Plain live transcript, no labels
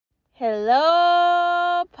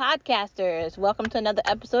Hello, podcasters. Welcome to another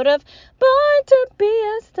episode of Born to Be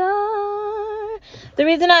a Star. The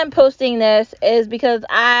reason I'm posting this is because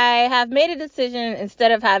I have made a decision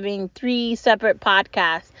instead of having three separate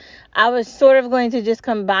podcasts. I was sort of going to just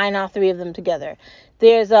combine all three of them together.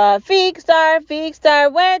 There's a Feek Star,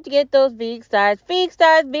 where'd you get those Feek Stars? Feek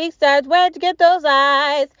Stars, where'd you get those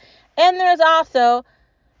eyes? And there's also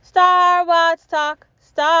Star Watch Talk,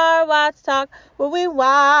 where we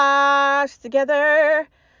watch together,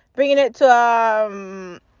 bringing it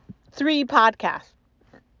to three podcasts.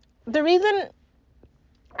 The reason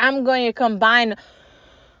I'm going to combine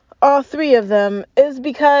all three of them is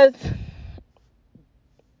because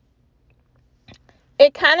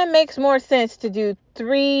it kind of makes more sense to do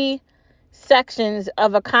three sections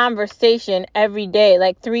of a conversation every day,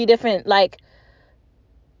 like three different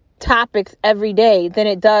topics every day, than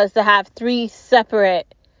it does to have three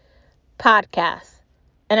separate podcasts.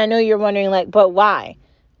 And I know you're wondering, but why?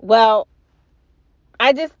 Well,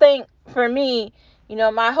 I just think for me,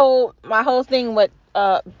 my whole thing with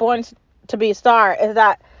Born to Be a Star is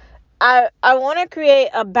that I want to create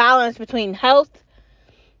a balance between health,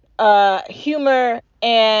 humor,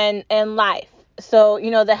 and life. So,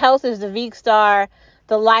 the health is the Veek Star,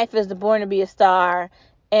 the life is the Born to Be a Star,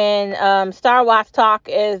 and Star Watch Talk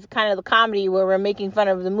is kind of the comedy where we're making fun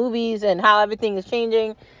of the movies and how everything is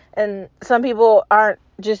changing. And some people aren't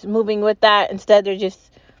just moving with that. Instead, they're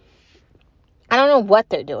just, I don't know what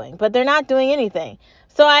they're doing, but they're not doing anything.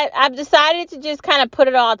 So I've decided to just kind of put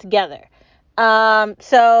it all together.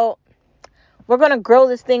 So we're going to grow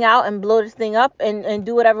this thing out and blow this thing up and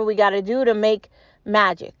do whatever we got to do to make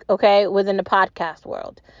magic, okay, within the podcast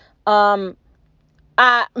world.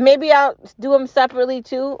 Maybe I'll do them separately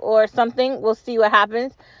too or something. We'll see what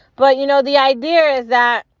happens. But, the idea is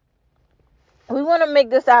that we want to make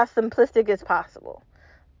this as simplistic as possible.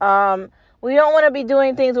 We don't want to be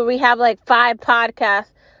doing things where we have 5 podcasts,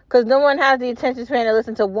 because no one has the attention span to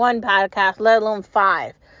listen to one podcast, let alone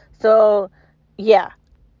 5. So, yeah,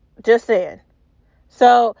 just saying.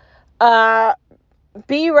 So,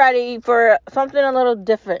 be ready for something a little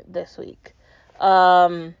different this week.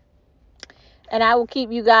 And I will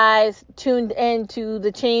keep you guys tuned into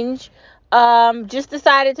the change. Just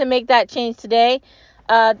decided to make that change today.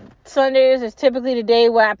 Sundays is typically the day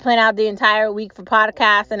where I plan out the entire week for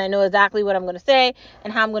podcasts, and I know exactly what I'm going to say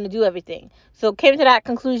and how I'm going to do everything. So came to that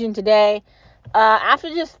conclusion today. After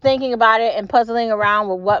just thinking about it and puzzling around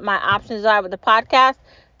with what my options are with the podcast,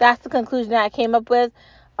 that's the conclusion that I came up with.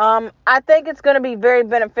 I think it's going to be very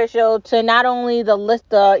beneficial to not only the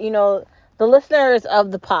listeners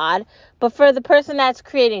of the pod, but for the person that's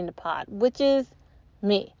creating the pod, which is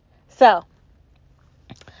me. So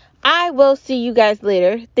I will see you guys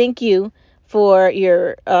later. Thank you for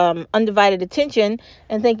your undivided attention,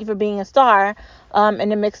 and thank you for being a star in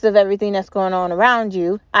the midst of everything that's going on around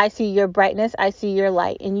you. I see your brightness, I see your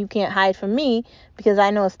light, and you can't hide from me because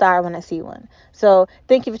I know a star when I see one. So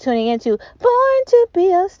thank you for tuning in to Born to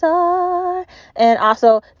Be a Star. And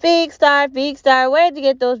also, Feek Star, where'd you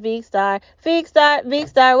get those Feek Star? Feek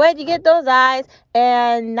Star, where'd you get those eyes?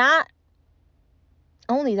 And not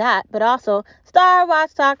only that, but also Star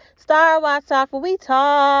Watch Talk, where we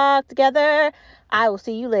talk together. I will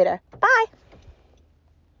see you later. Bye.